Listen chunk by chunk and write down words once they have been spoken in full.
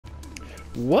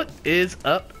What is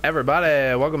up,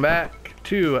 everybody? Welcome back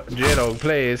to Jdogg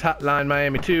Plays Hotline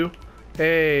Miami 2.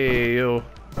 Hey, you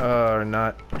are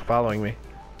not following me.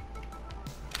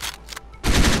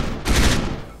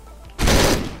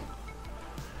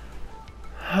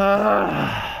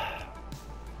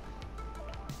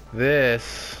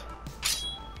 This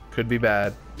could be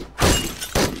bad.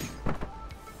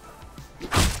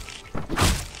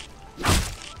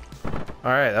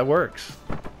 Alright, that works.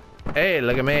 Hey,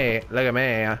 look at me. Look at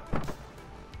me.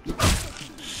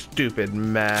 Stupid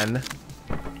man.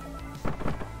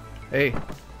 Hey.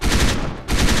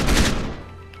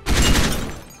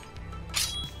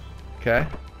 Okay.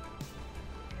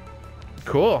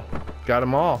 Cool. Got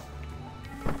them all.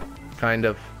 Kind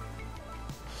of.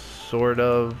 Sort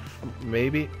of.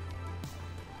 Maybe.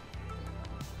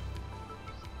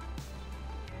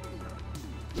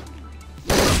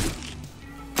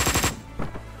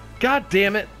 God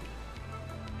damn it.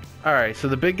 Alright, so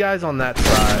the big guy's on that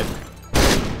side.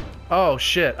 Oh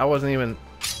shit, I wasn't even...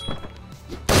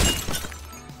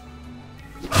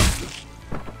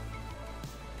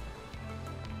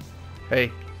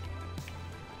 Hey.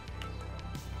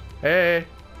 Hey.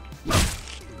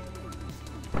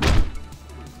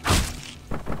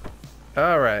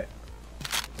 Alright.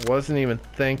 Wasn't even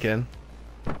thinking.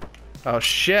 Oh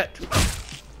shit.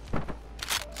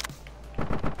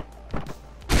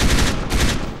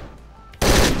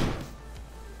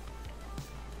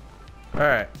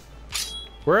 Alright.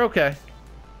 We're okay.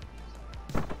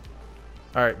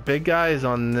 Alright, big guy is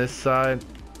on this side.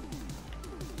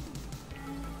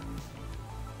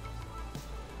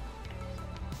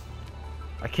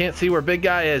 I can't see where big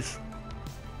guy is.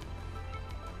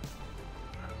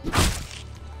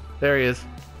 There he is.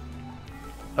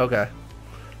 Okay.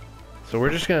 So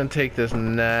we're just gonna take this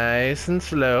nice and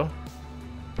slow.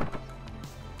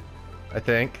 I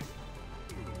think.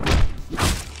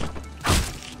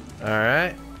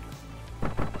 Alright.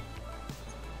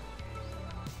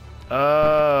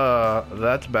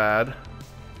 That's bad.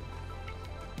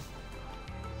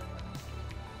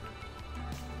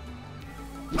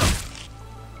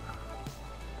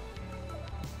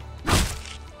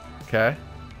 Okay.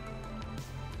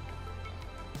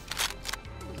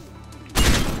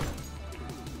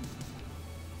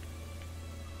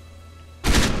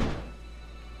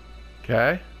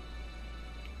 Okay.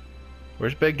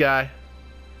 Where's big guy?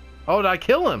 Oh, did I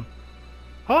kill him?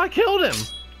 Oh, I killed him!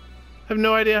 I have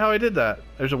no idea how I did that.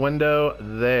 There's a window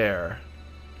there.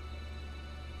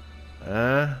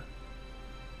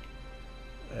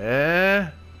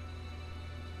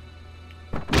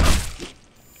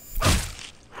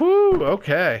 Whew,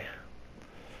 okay.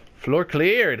 Floor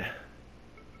cleared.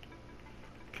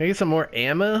 Can I get some more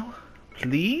ammo,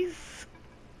 please?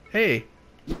 Hey.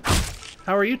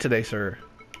 How are you today, sir?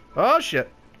 Oh, shit.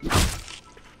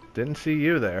 Didn't see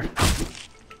you there.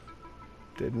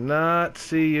 Did not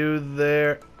see you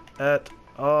there at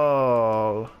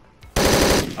all.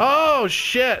 Oh,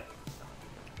 shit!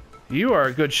 You are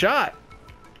a good shot.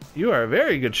 You are a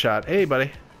very good shot. Hey,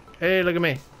 buddy. Hey, look at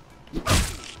me.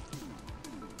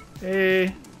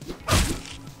 Hey.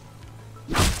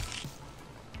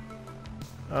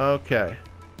 Okay.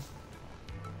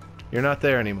 You're not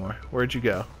there anymore. Where'd you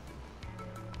go?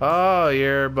 Oh,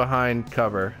 you're behind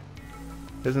cover.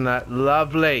 Isn't that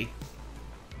lovely?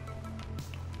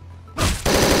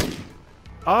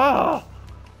 Oh!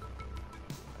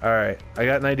 Alright, I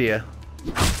got an idea.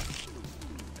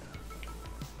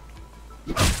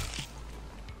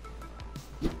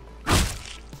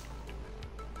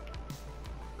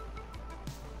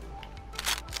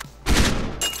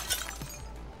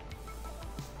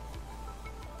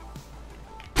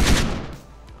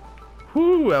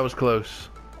 Whew, that was close.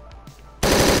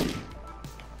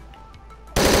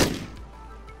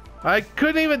 I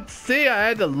couldn't even see. I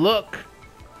had to look.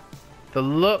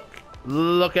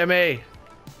 Look at me.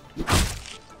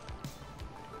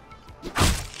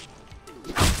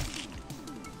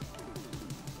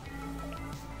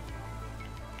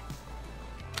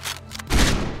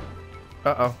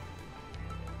 Uh-oh.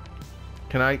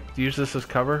 Can I use this as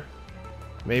cover?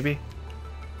 Maybe?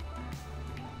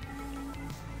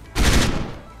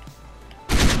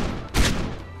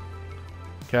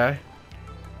 Okay.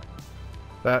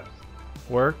 That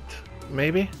worked,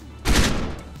 maybe?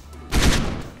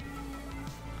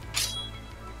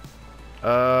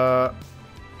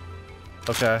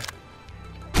 Okay.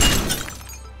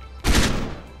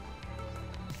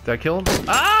 Did I kill him?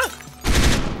 Ah!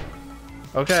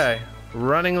 Okay.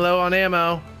 Running low on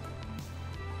ammo.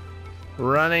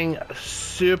 Running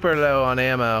super low on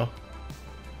ammo.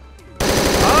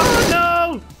 Oh,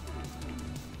 no!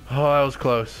 Oh, that was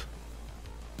close.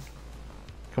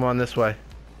 Come on, this way.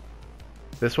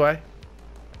 This way?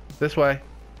 This way.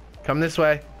 Come this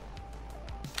way.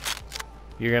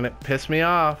 You're gonna piss me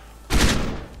off.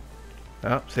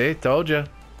 Oh, see? Told you.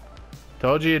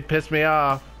 Told you you'd piss me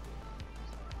off.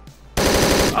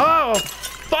 Oh,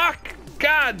 fuck!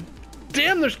 God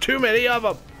damn, there's too many of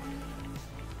them.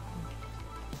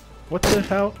 What the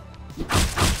hell?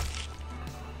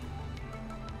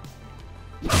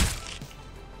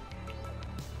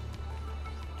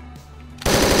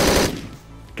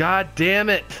 God damn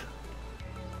it.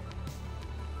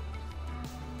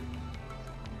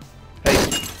 Hey.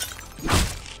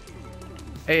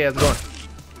 Hey, how's it going?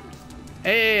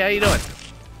 Hey, how you doing?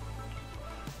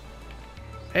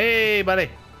 Hey, buddy.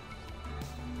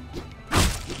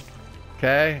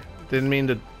 Okay, didn't mean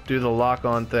to do the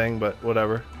lock-on thing, but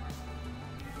whatever.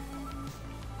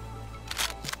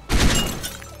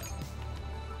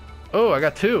 Oh, I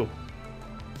got 2.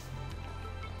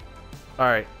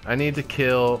 Alright, I need to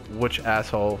kill which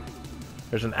asshole?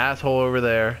 There's an asshole over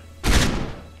there.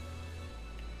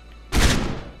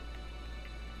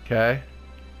 Okay.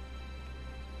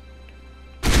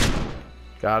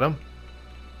 Got him.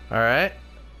 Alright.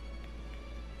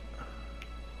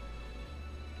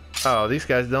 Oh, these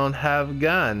guys don't have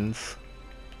guns.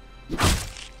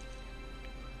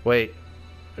 Wait.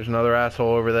 There's another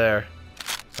asshole over there.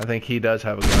 I think he does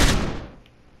have a gun.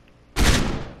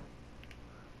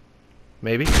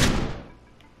 Maybe?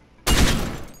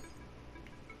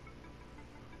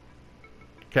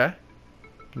 Okay.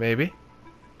 Maybe.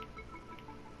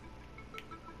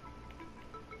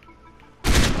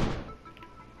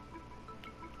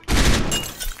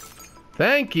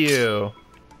 Thank you.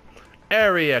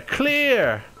 Area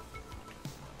clear.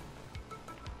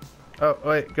 Oh,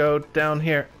 wait, go down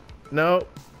here. No.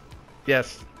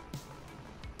 Yes.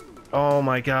 Oh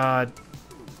my god.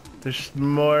 There's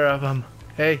more of them.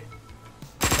 Hey.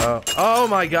 Oh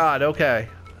my god, okay.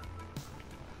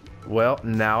 Well,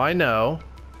 now I know.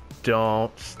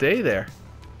 Don't stay there.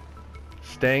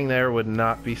 Staying there would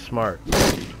not be smart.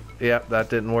 Yep,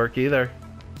 that didn't work either.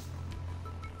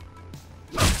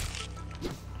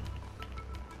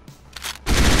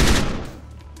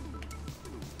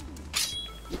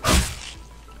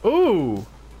 Ooh!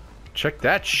 Check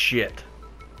that shit.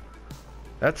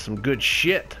 That's some good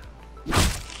shit.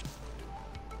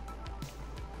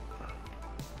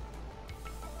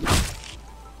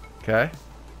 Okay.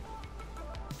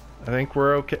 I think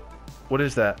we're okay. What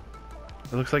is that?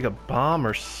 It looks like a bomb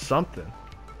or something.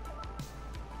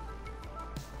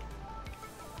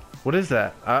 What is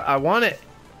that? I want it.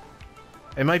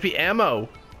 It might be ammo.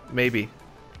 Maybe.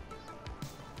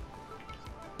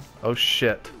 Oh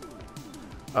shit.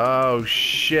 Oh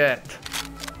shit.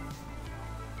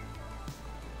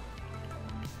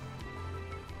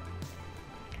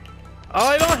 Oh,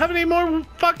 I don't have any more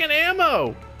fucking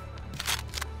ammo.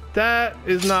 That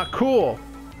is not cool.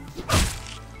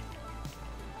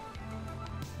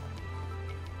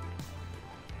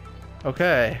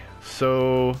 Okay,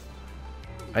 so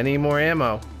I need more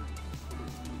ammo.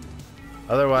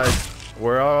 Otherwise,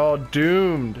 we're all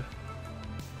doomed.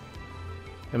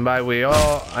 And by we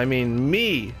all, I mean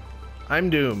me. I'm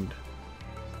doomed.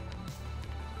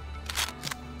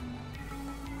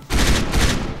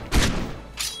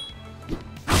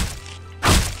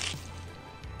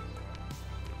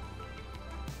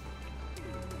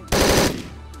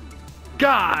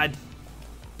 God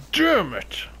damn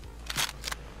it.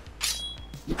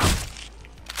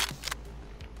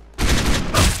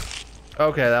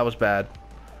 Okay, that was bad.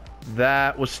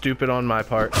 That was stupid on my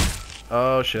part.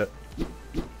 Oh shit.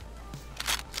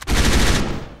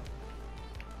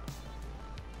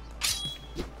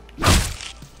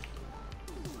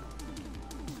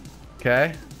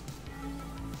 Okay.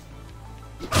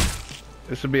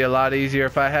 This would be a lot easier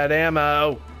if I had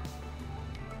ammo.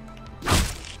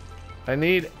 I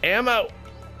need ammo.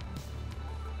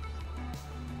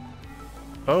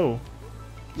 Oh.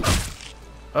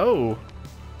 Oh.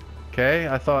 Okay,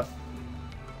 I thought...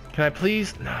 Can I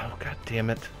please? No, god damn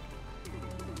it.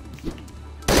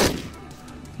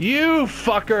 You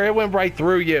fucker! It went right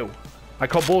through you. I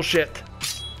call bullshit.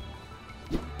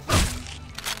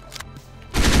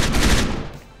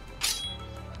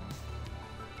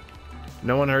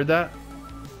 No one heard that?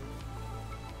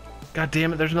 God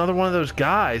damn it, there's another one of those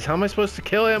guys. How am I supposed to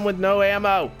kill him with no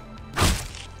ammo?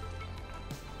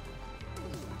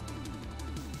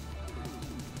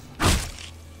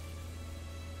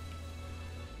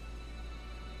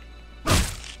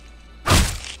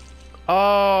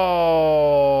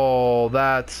 Oh,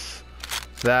 that's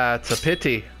a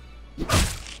pity.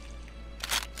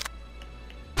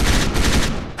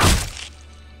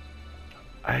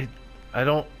 I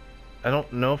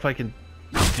don't know if I can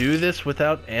do this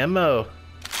without ammo.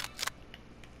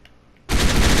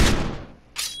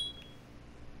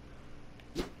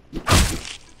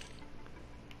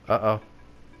 Uh-oh.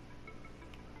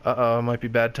 Uh-oh, it might be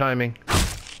bad timing.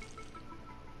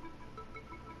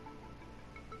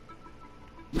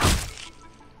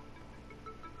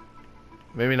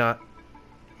 Maybe not.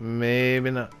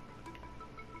 Maybe not.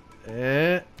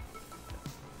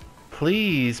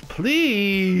 Please,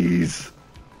 please!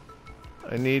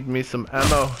 I need me some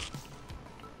ammo.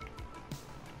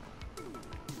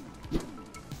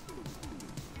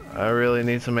 I really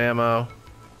need some ammo.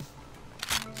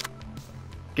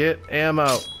 Get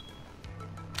ammo.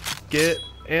 Get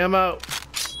ammo.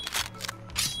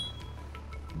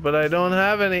 But I don't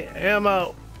have any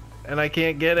ammo. And I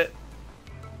can't get it.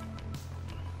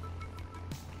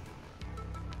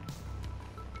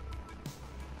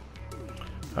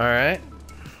 Alright.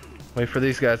 Wait for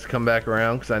these guys to come back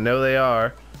around, because I know they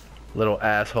are. Little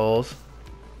assholes.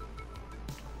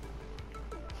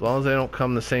 As long as they don't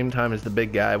come the same time as the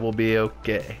big guy, we'll be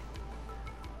okay.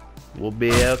 We'll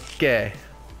be okay.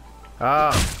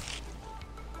 Ah.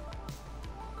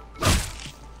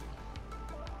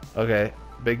 Okay.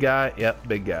 Big guy? Yep,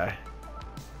 big guy.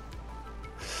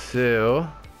 So...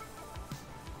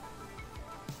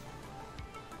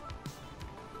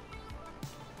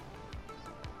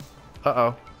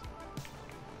 Uh-oh.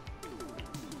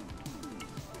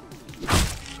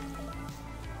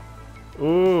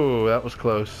 Ooh, that was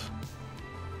close.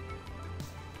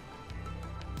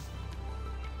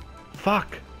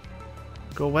 Fuck!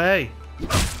 Go away!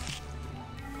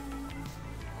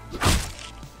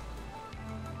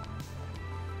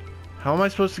 How am I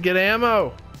supposed to get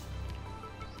ammo?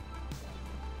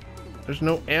 There's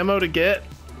no ammo to get.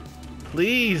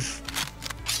 Please!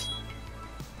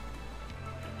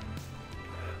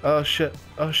 Oh shit.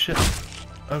 Oh shit.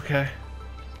 Okay.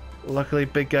 Luckily,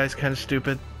 big guy's kind of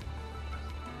stupid.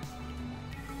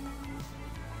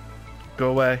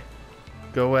 Go away.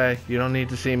 Go away. You don't need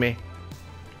to see me.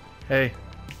 Hey.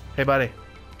 Hey, buddy.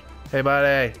 Hey,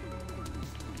 buddy.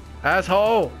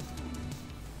 Asshole!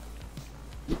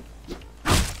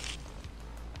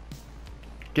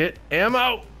 Get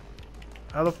ammo!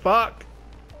 How the fuck?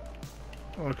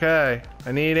 Okay.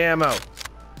 I need ammo.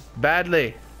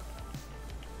 Badly.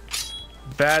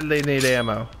 Badly need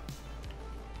ammo.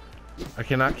 I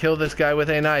cannot kill this guy with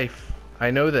a knife. I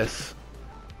know this.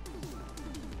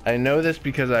 I know this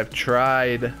because I've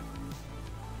tried. There's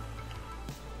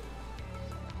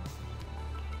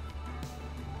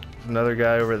another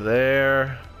guy over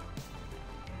there.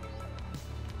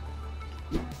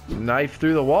 Knife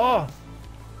through the wall.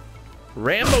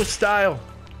 Rambo style.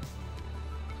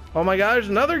 Oh my god, there's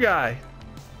another guy.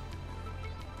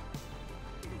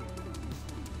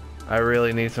 I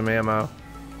really need some ammo.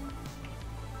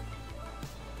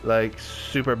 Like,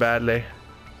 super badly.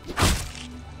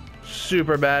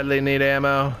 Super badly need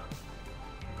ammo.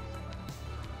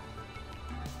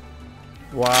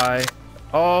 Why?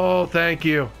 Oh, thank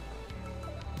you.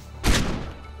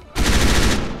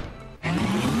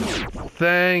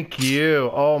 Thank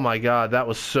you. Oh my god, that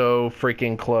was so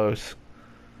freaking close.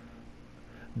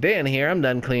 Dan here. I'm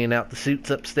done cleaning out the suits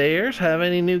upstairs. Have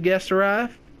any new guests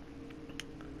arrive?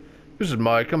 This is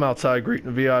Mike. I'm outside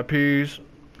greeting the VIPs.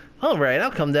 Alright, I'll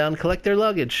come down and collect their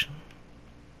luggage.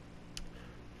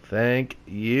 Thank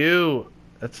you.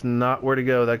 That's not where to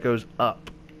go. That goes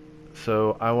up.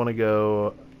 So I want to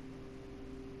go...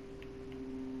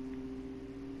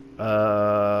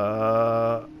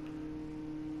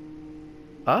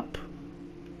 up?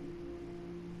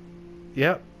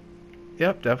 Yep.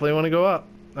 Yep, definitely want to go up.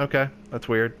 Okay, that's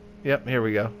weird. Yep, here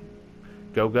we go.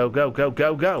 Go, go, go, go,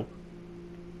 go, go!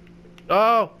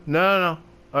 Oh, no, no,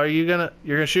 no. You're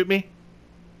gonna shoot me?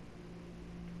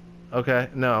 Okay,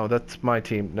 no, that's my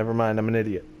team. Never mind, I'm an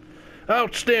idiot.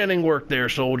 Outstanding work there,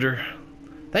 soldier.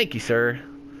 Thank you, sir.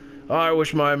 I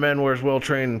wish my men were as well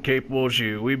trained and capable as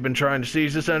you. We've been trying to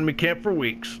seize this enemy camp for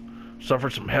weeks.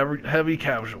 Suffered some heavy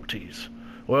casualties.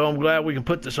 Well, I'm glad we can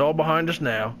put this all behind us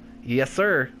now. Yes,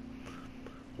 sir.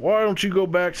 Why don't you go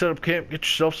back, set up camp, get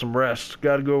yourself some rest.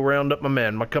 Gotta go round up my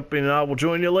men. My company and I will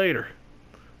join you later.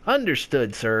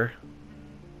 Understood, sir.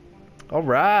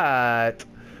 Alright.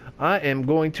 I am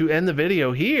going to end the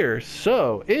video here.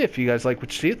 So, if you guys like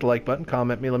what you see, hit the like button,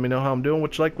 comment me, let me know how I'm doing,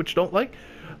 what you like, what you don't like.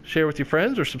 Share with your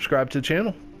friends or subscribe to the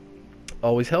channel.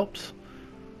 Always helps.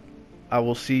 I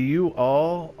will see you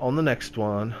all on the next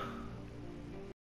one.